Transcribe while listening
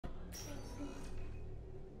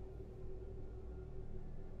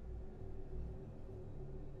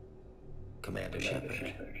Commander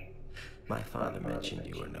Shepard, my father mentioned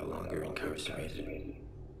you were no longer incarcerated.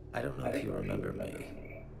 I don't know if you remember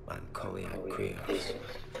me. I'm Koliak Krios.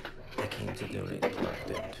 I came to donate blood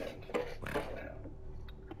and, well,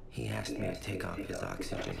 he asked me to take off his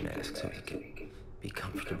oxygen mask so he could be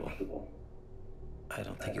comfortable. I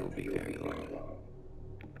don't think it will be very long.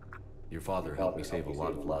 Your father helped me save a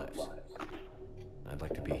lot of lives. I'd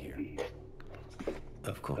like to be here.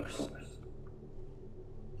 Of course.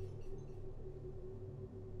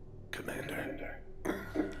 Commander,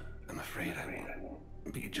 I'm afraid I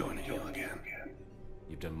won't be joining you again.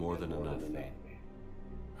 You've done more than enough, Thane.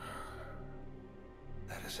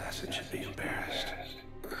 That assassin should be embarrassed.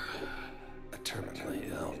 A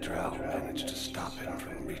terminally ill Drell managed to stop him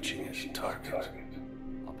from reaching his target.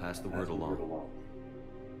 I'll pass the word along.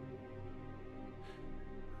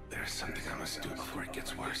 There's something I must do before it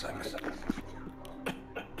gets worse. I must...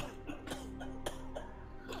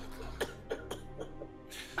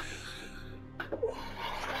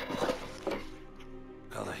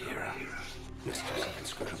 Kalahira, mistress of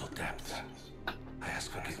inscrutable depths, I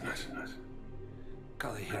ask forgiveness.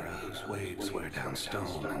 Kalahira, whose waves wear down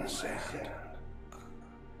stone and sand.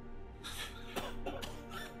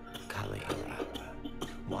 Kalahira,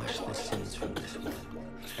 wash the sins from this one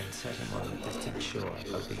and set him on the distant shore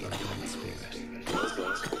of the infinite spirit.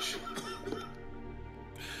 Koliak,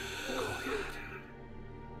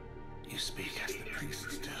 you speak as the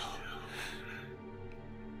priests do.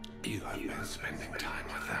 You have been spending time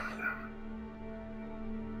with them.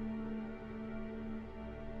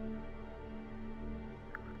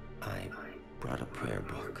 I brought a prayer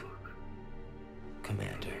book.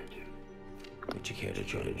 Commander, would you care to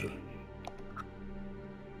join me?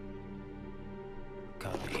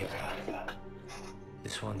 Kalahira,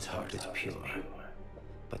 this one's heart is pure,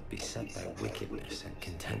 but beset by wickedness and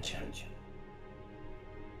contention.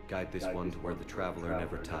 Guide this one to where the traveler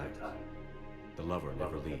never tires, the lover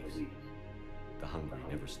never leaves, the hungry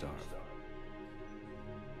never starve.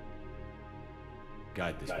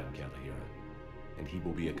 Guide this one, Kalahira, and he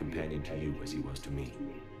will be a companion to you as he was to me.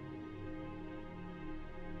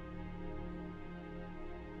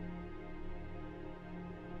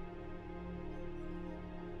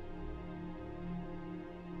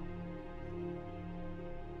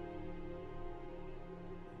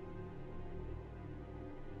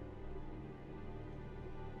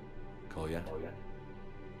 Kolya?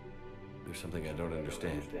 There's something I don't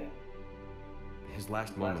understand. His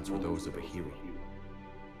last moments were those of a hero.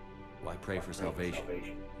 Why pray for salvation?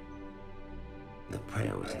 The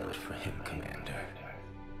prayer was not for him, Commander.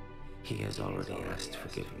 He has already asked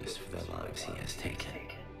forgiveness for the lives he has taken.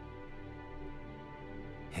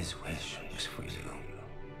 His wish was for you.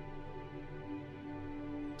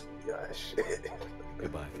 Gosh.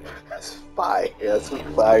 Goodbye, Thane. That's fire. That's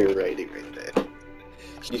some fire writing right there.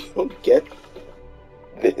 You don't get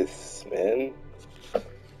this, man.